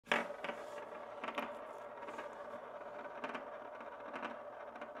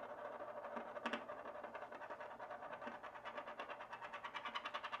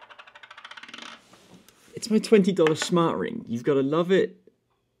It's my $20 smart ring. You've got to love it.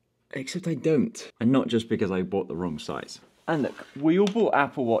 Except I don't. And not just because I bought the wrong size. And look, we all bought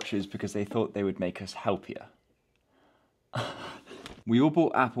Apple Watches because they thought they would make us healthier. We all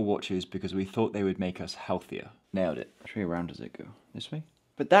bought Apple Watches because we thought they would make us healthier. Nailed it. Which way around does it go? This way?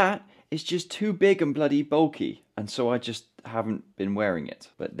 But that is just too big and bloody bulky. And so I just haven't been wearing it.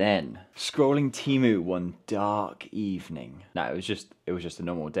 But then, scrolling Temu one dark evening. No, it was just a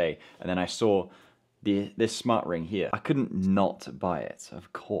normal day. And then I saw this smart ring here. I couldn't not buy it,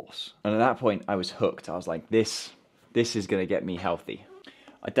 of course. And at that point, I was hooked. I was like, this is gonna get me healthy.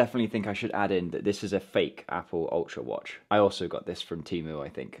 I definitely think I should add in that this is a fake Apple Ultra watch. I also got this from Temu, I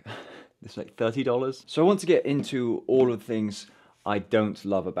think. It's like $30. So I want to get into all of the things I don't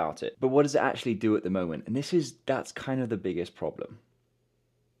love about it. But what does it actually do at the moment? And that's kind of the biggest problem,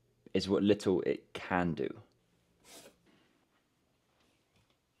 is what little it can do.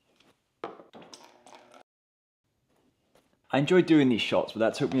 I enjoyed doing these shots, but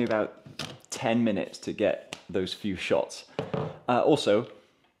that took me about 10 minutes to get those few shots. Also,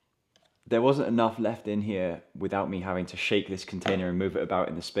 there wasn't enough left in here without me having to shake this container and move it about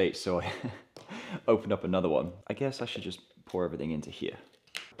in the space, so I opened up another one. I guess I should just pour everything into here.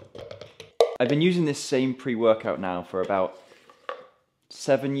 I've been using this same pre-workout now for about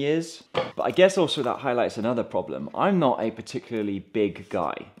 7 years, but I guess also that highlights another problem. I'm not a particularly big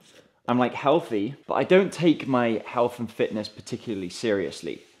guy. I'm like healthy, but I don't take my health and fitness particularly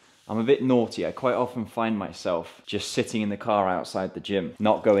seriously. I'm a bit naughty. I quite often find myself just sitting in the car outside the gym,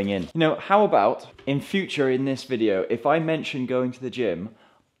 not going in. You know, how about in future in this video, if I mention going to the gym,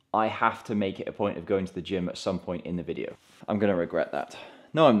 I have to make it a point of going to the gym at some point in the video. I'm gonna regret that.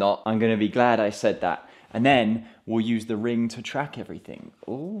 No, I'm not. I'm gonna be glad I said that. And then we'll use the ring to track everything.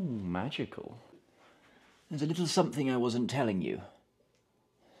 Oh, magical. There's a little something I wasn't telling you.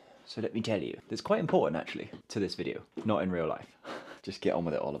 So let me tell you. It's quite important actually to this video, not in real life. Just get on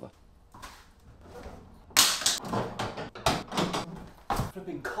with it, Oliver.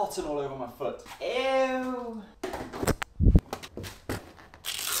 Flipping cotton all over my foot. Ew!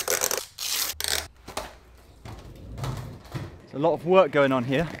 There's a lot of work going on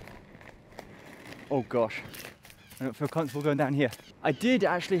here. Oh gosh, I don't feel comfortable going down here. I did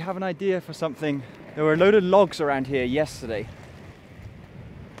actually have an idea for something. There were a load of logs around here yesterday,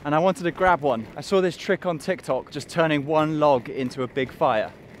 and I wanted to grab one. I saw this trick on TikTok, just turning one log into a big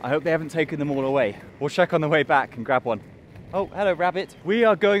fire. I hope they haven't taken them all away. We'll check on the way back and grab one. Oh, hello rabbit. We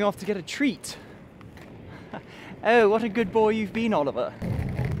are going off to get a treat. Oh, what a good boy you've been, Oliver.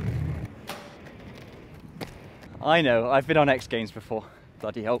 I know, I've been on X Games before.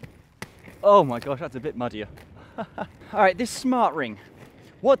 Bloody hell. Oh my gosh, that's a bit muddier. All right, this smart ring.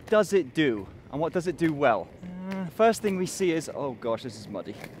 What does it do? And what does it do well? First thing we see is, oh gosh, this is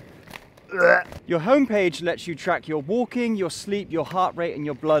muddy. Your homepage lets you track your walking, your sleep, your heart rate, and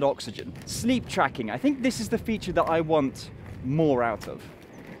your blood oxygen. Sleep tracking. I think this is the feature that I want more out of.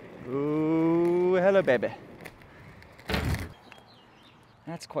 Ooh, hello, baby.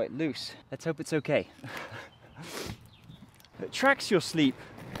 That's quite loose. Let's hope it's okay. It tracks your sleep,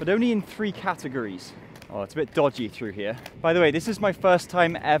 but only in 3 categories. Oh, it's a bit dodgy through here. By the way, this is my first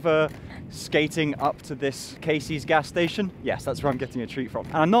time ever skating up to this Casey's gas station. Yes, that's where I'm getting a treat from.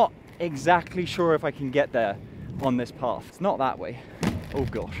 And I'm not exactly sure if I can get there on this path. It's not that way. Oh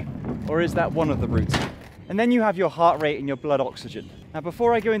gosh. Or is that one of the routes? And then you have your heart rate and your blood oxygen. Now,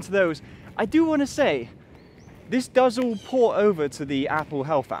 before I go into those, I do want to say, this does all port over to the Apple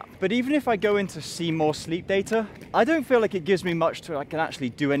Health app. But even if I go in to see more sleep data, I don't feel like it gives me much I can actually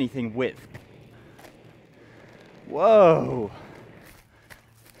do anything with. Whoa!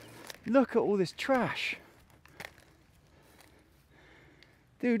 Look at all this trash.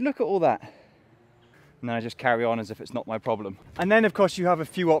 Dude, look at all that. And then I just carry on as if it's not my problem. And then of course you have a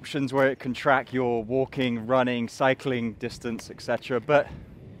few options where it can track your walking, running, cycling distance, etc. But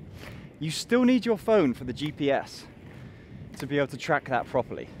you still need your phone for the GPS to be able to track that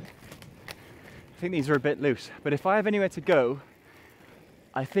properly. I think these are a bit loose, but if I have anywhere to go,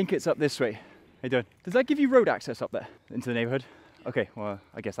 I think it's up this way. How you doing? Does that give you road access up there into the neighborhood? Okay, well,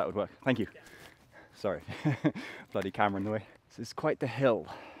 I guess that would work. Thank you. Sorry, bloody camera in the way. This is quite the hill.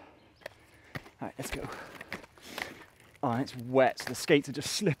 All right, let's go. Oh, and it's wet, so the skates are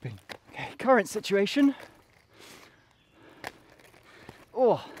just slipping. Okay, current situation.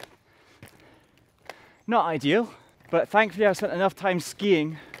 Oh, not ideal, but thankfully I've spent enough time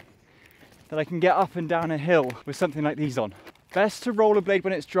skiing that I can get up and down a hill with something like these on. Best to rollerblade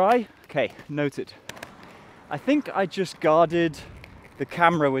when it's dry. Okay, noted. I think I just guarded the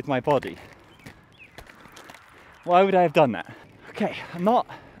camera with my body. Why would I have done that? Okay, I'm not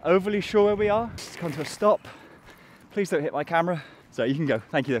overly sure where we are. Let's come to a stop. Please don't hit my camera. So you can go,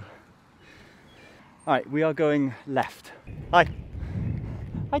 thank you though. All right, we are going left. Hi.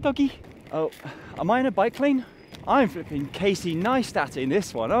 Hi, doggy. Oh, am I in a bike lane? I'm flipping Casey Neistat in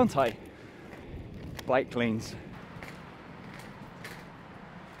this one, aren't I? Bike lanes.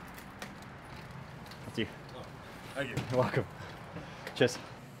 That's you. Oh, thank you. You're welcome. Cheers.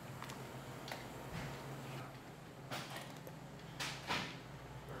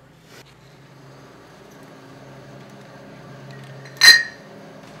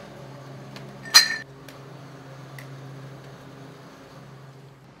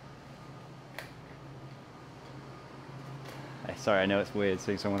 Hey, sorry, I know it's weird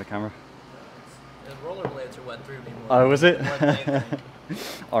seeing someone with a camera. The rollerblades are what threw me more. Oh, was it? more than anything.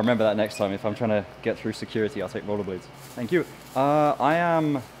 I'll remember that next time. If I'm trying to get through security, I'll take rollerblades. Thank you.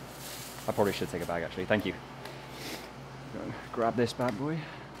 I probably should take a bag actually. Thank you. Grab this bad boy.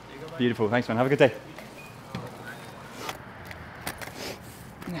 Beautiful. Thanks, man. Have a good day.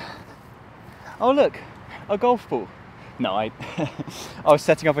 Oh, look, a golf ball. No, I was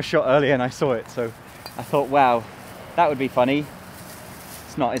setting up a shot earlier and I saw it, so I thought, wow, that would be funny.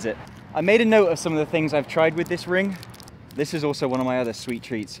 It's not, is it? I made a note of some of the things I've tried with this ring. This is also one of my other sweet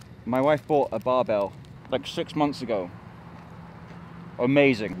treats. My wife bought a barbell like 6 months ago.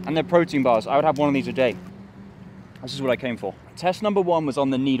 Amazing. And they're protein bars. I would have one of these a day. This is what I came for. Test number 1 was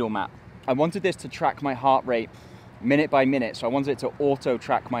on the needle mat. I wanted this to track my heart rate minute by minute, so I wanted it to auto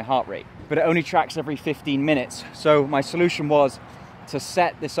track my heart rate. But it only tracks every 15 minutes. So my solution was to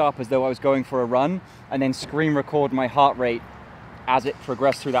set this up as though I was going for a run and then screen record my heart rate as it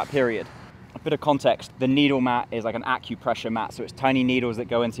progressed through that period. A bit of context, the needle mat is like an acupressure mat, so it's tiny needles that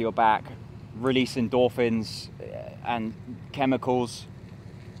go into your back, release endorphins and chemicals.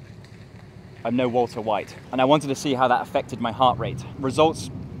 I'm no Walter White, and I wanted to see how that affected my heart rate. Results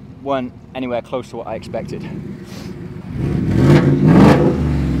weren't anywhere close to what I expected.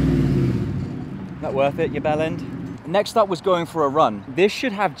 Not worth it, your bell end? Next up was going for a run. This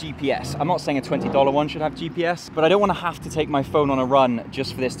should have GPS. I'm not saying a $20 one should have GPS, but I don't want to have to take my phone on a run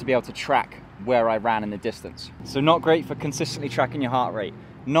just for this to be able to track where I ran in the distance. So not great for consistently tracking your heart rate.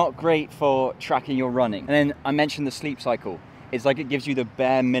 Not great for tracking your running. And then I mentioned the sleep cycle. It's like it gives you the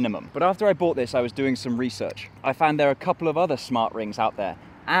bare minimum. But after I bought this, I was doing some research. I found there are a couple of other smart rings out there,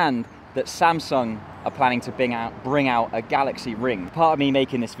 and that Samsung are planning to bring out a Galaxy ring. Part of me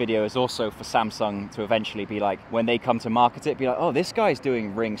making this video is also for Samsung to eventually be like, when they come to market it, be like, oh, this guy's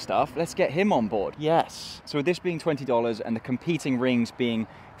doing ring stuff, let's get him on board. Yes. So with this being $20 and the competing rings being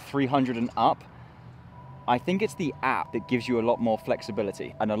 $300 and up, I think it's the app that gives you a lot more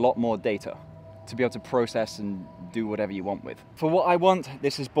flexibility and a lot more data to be able to process and do whatever you want with. For what I want,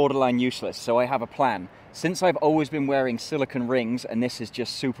 this is borderline useless, so I have a plan. Since I've always been wearing silicone rings and this is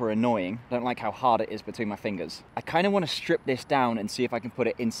just super annoying, I don't like how hard it is between my fingers, I kind of want to strip this down and see if I can put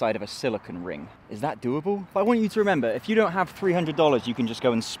it inside of a silicone ring. Is that doable? But I want you to remember, if you don't have $300 you can just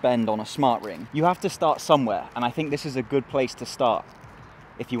go and spend on a smart ring. You have to start somewhere, and I think this is a good place to start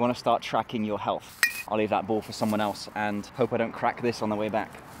if you want to start tracking your health. I'll leave that ball for someone else and hope I don't crack this on the way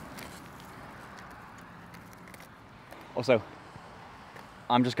back. Also,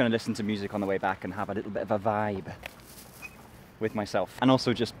 I'm just going to listen to music on the way back and have a little bit of a vibe with myself. And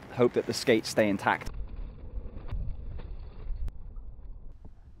also just hope that the skates stay intact.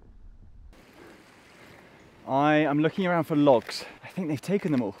 I am looking around for logs. I think they've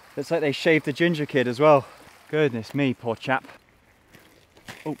taken them all. Looks like they shaved the ginger kid as well. Goodness me, poor chap.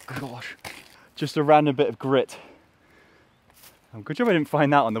 Oh gosh, just a random bit of grit. Oh, good job I didn't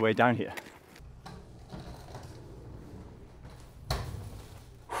find that on the way down here.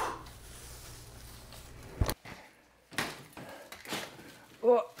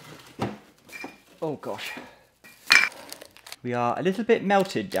 Oh gosh. We are a little bit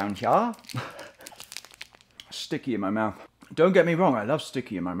melted down here. Sticky in my mouth. Don't get me wrong, I love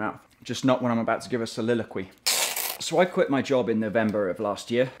sticky in my mouth. Just not when I'm about to give a soliloquy. So I quit my job in November of last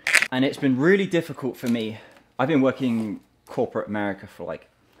year, and it's been really difficult for me. I've been working corporate America for like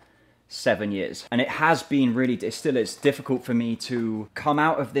 7 years, and it has been really, it still is difficult for me to come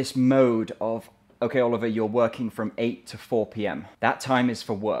out of this mode of, okay, Oliver, you're working from 8 to 4 p.m. That time is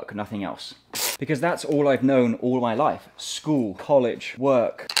for work, nothing else. Because that's all I've known all my life. School, college,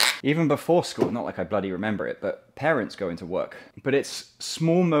 work. Even before school, not like I bloody remember it, but parents going to work. But it's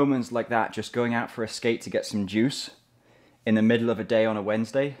small moments like that, just going out for a skate to get some juice in the middle of a day on a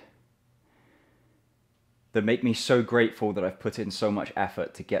Wednesday, that make me so grateful that I've put in so much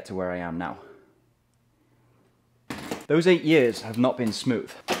effort to get to where I am now. Those 8 years have not been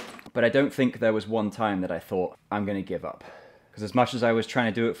smooth, but I don't think there was one time that I thought, I'm gonna give up. Because as much as I was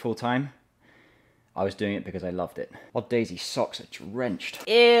trying to do it full time, I was doing it because I loved it. Odd Daisy socks are drenched.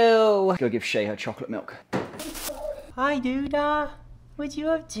 Ew! Go give Shay her chocolate milk. Hi, Duda. What you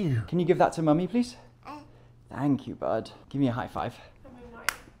up to? Can you give that to Mummy, please? Thank you, bud. Give me a high five.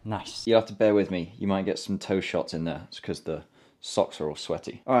 Nice. You'll have to bear with me. You might get some toe shots in there. It's because the socks are all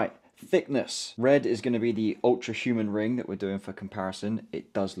sweaty. All right, thickness. Red is going to be the Ultra Human ring that we're doing for comparison.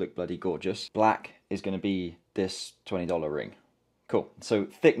 It does look bloody gorgeous. Black is going to be this $20 ring. Cool. So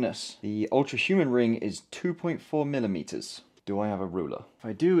thickness. The Ultra Human ring is 2.4 millimeters. Do I have a ruler? If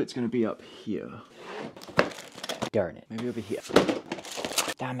I do, it's going to be up here. Darn it. Maybe over here.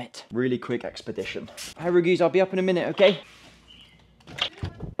 Damn it. Really quick expedition. Hi, Roogies. I'll be up in a minute, okay?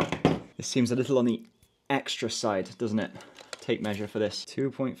 This seems a little on the extra side, doesn't it? Tape measure for this.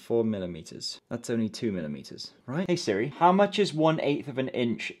 2.4 millimeters. That's only 2 millimeters, right? Hey Siri, how much is 1/8 of an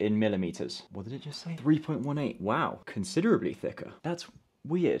inch in millimeters? What did it just say? 3.18. Wow, considerably thicker. That's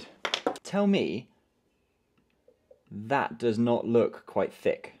weird. Tell me that does not look quite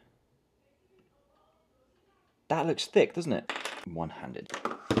thick. That looks thick, doesn't it? One-handed.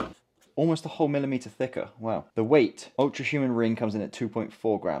 Almost a whole millimeter thicker. Wow. The weight. Ultra Human ring comes in at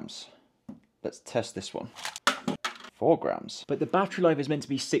 2.4 grams. Let's test this one. 4 grams. But the battery life is meant to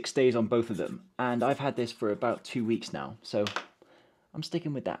be 6 days on both of them. And I've had this for about 2 weeks now. So I'm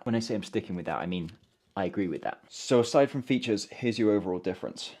sticking with that. When I say I'm sticking with that, I mean I agree with that. So aside from features, here's your overall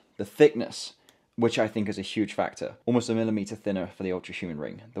difference. The thickness, which I think is a huge factor. Almost a millimeter thinner for the Ultra Human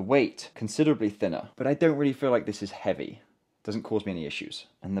ring. The weight, considerably thinner. But I don't really feel like this is heavy. Doesn't cause me any issues.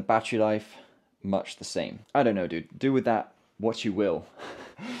 And the battery life, much the same. I don't know, dude. Do with that what you will.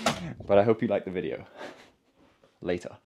 But I hope you liked the video. Later.